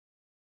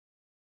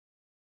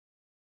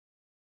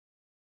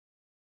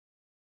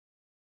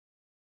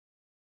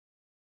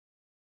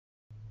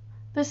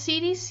The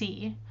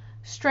CDC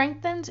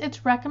strengthens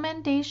its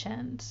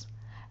recommendations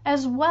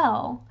as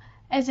well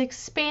as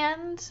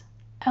expands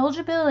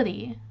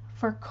eligibility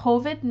for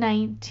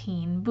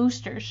COVID-19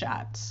 booster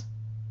shots.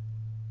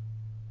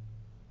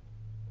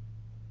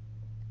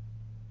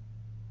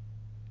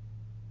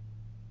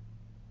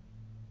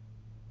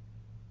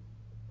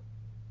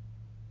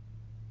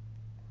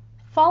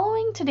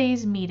 Following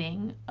today's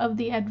meeting of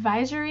the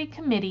Advisory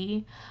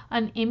Committee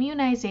on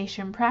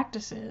Immunization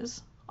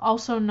Practices,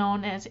 also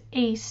known as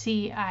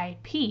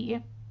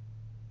ACIP,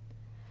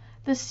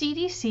 the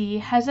CDC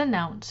has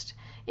announced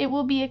it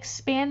will be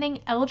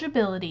expanding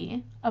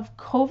eligibility of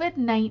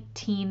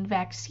COVID-19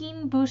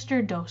 vaccine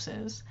booster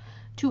doses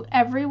to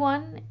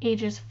everyone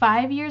ages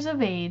 5 years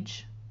of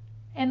age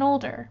and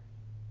older.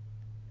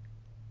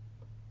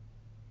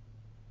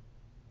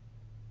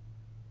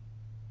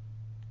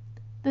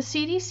 The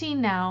CDC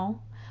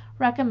now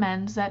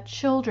recommends that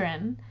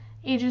children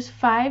ages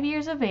 5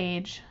 years of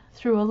age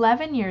through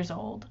 11 years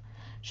old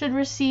should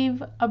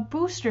receive a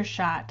booster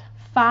shot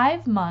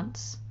 5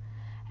 months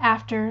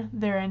after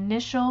their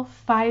initial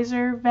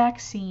Pfizer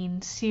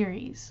vaccine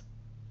series.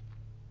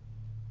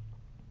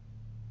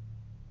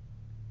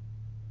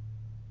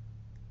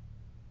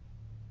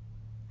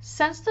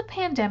 Since the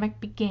pandemic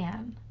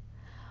began,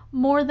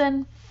 more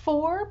than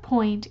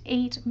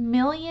 4.8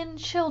 million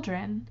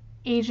children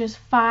ages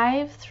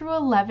 5 through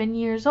 11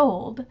 years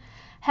old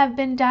have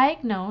been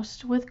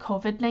diagnosed with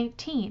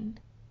COVID-19.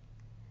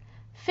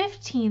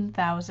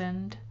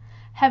 15,000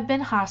 have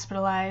been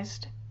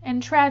hospitalized,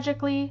 and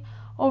tragically,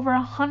 over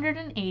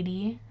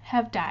 180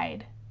 have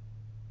died.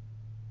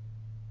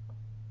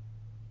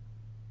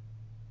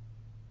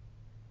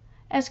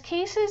 As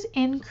cases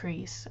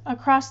increase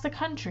across the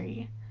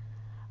country,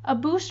 a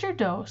booster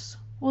dose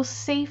will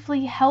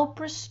safely help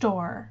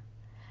restore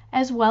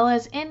as well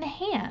as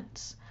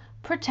enhance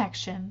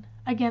protection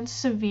against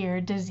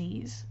severe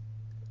disease.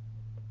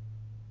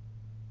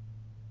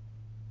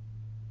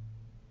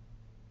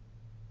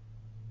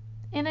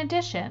 In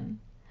addition,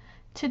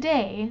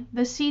 today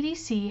the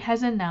CDC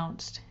has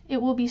announced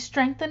it will be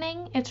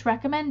strengthening its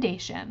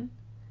recommendation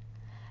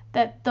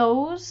that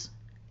those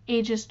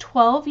ages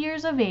 12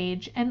 years of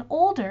age and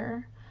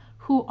older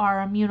who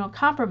are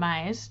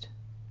immunocompromised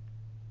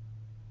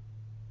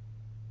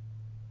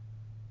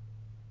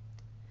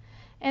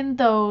and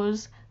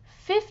those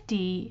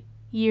 50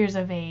 years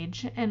of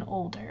age and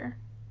older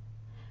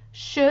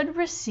should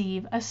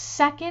receive a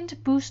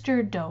second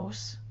booster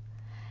dose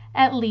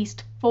at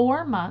least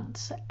 4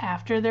 months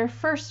after their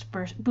first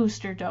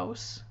booster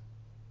dose.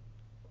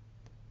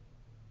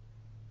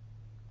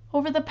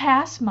 Over the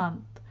past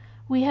month,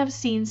 we have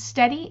seen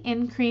steady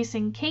increase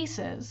in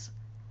cases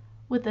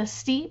with a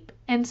steep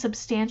and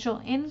substantial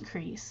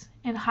increase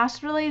in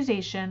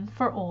hospitalization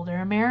for older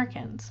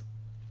Americans.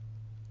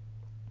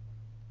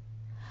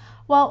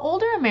 While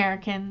older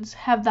Americans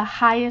have the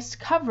highest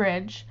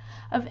coverage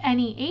of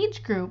any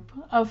age group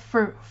of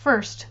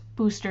first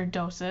booster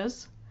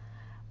doses,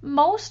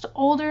 most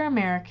older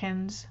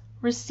Americans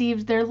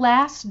received their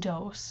last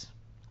dose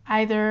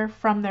either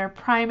from their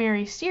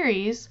primary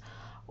series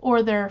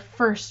or their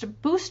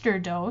first booster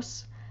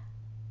dose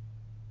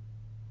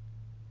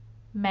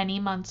many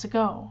months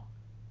ago,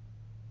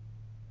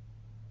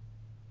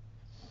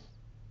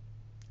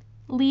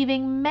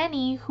 leaving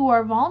many who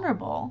are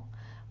vulnerable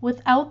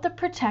without the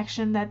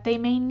protection that they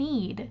may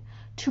need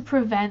to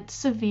prevent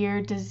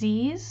severe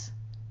disease,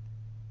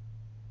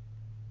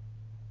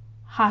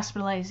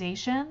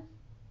 hospitalization,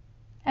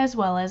 as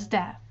well as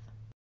death.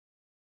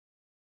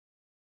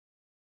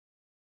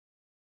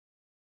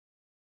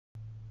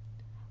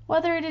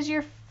 Whether it is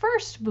your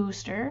first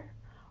booster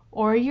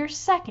or your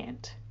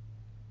second,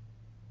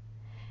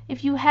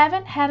 if you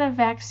haven't had a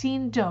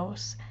vaccine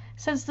dose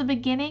since the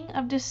beginning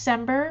of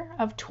December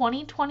of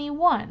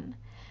 2021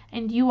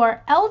 and you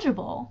are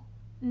eligible,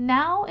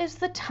 now is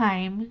the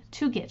time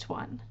to get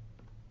one.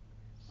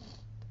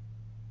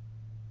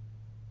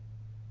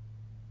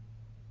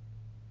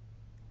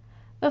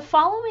 The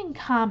following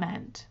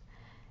comment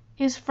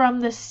is from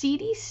the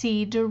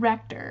CDC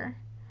Director,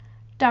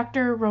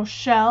 Dr.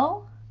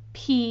 Rochelle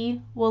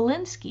P.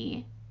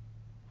 Walensky.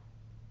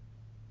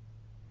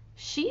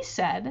 She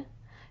said,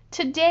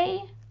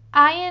 "Today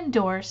I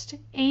endorsed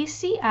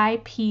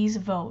ACIP's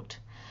vote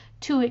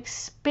to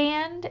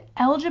expand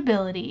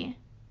eligibility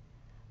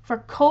for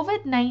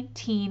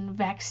COVID-19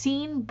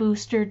 vaccine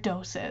booster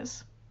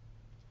doses."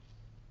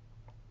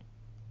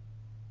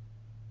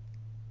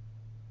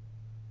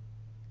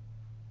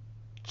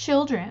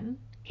 Children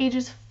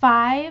ages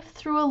 5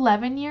 through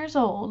 11 years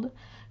old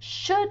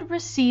should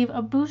receive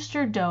a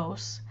booster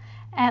dose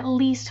at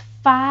least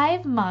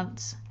 5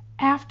 months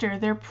after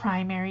their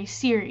primary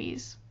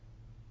series.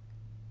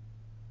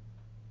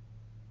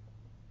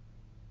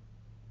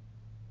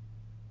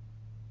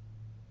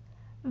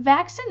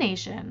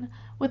 Vaccination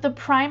with a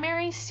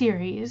primary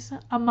series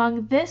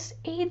among this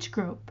age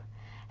group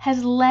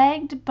has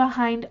lagged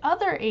behind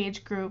other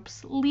age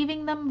groups,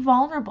 leaving them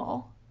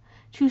vulnerable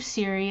to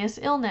serious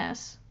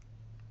illness.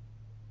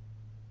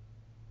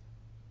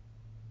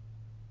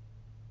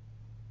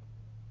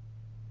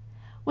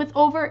 With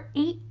over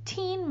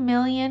 18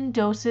 million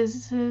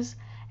doses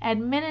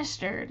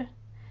administered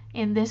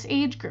in this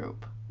age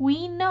group,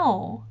 we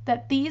know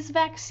that these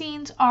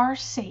vaccines are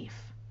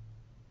safe,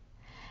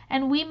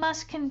 and we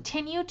must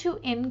continue to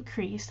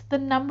increase the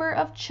number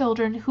of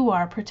children who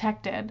are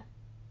protected.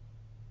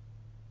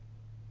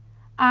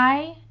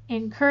 I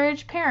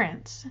encourage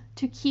parents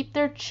to keep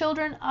their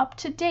children up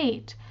to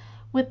date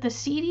with the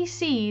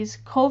CDC's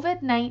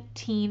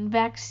COVID-19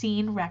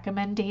 vaccine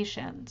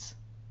recommendations.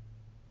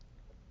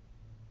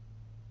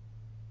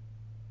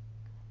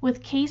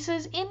 With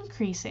cases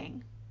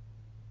increasing,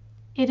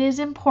 it is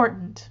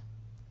important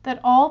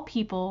that all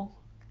people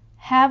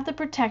have the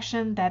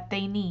protection that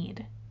they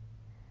need,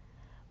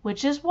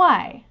 which is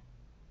why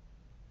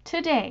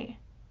today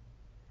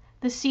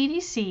the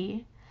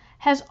CDC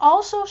has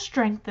also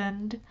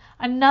strengthened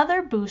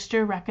another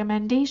booster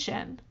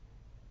recommendation.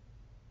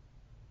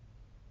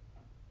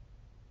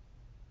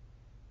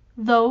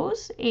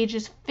 Those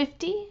ages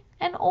 50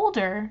 and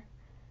older,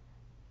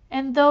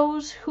 and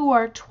those who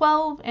are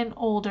 12 and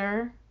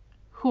older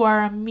who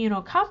are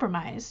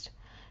immunocompromised,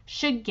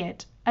 should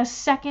get a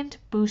second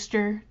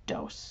booster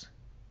dose.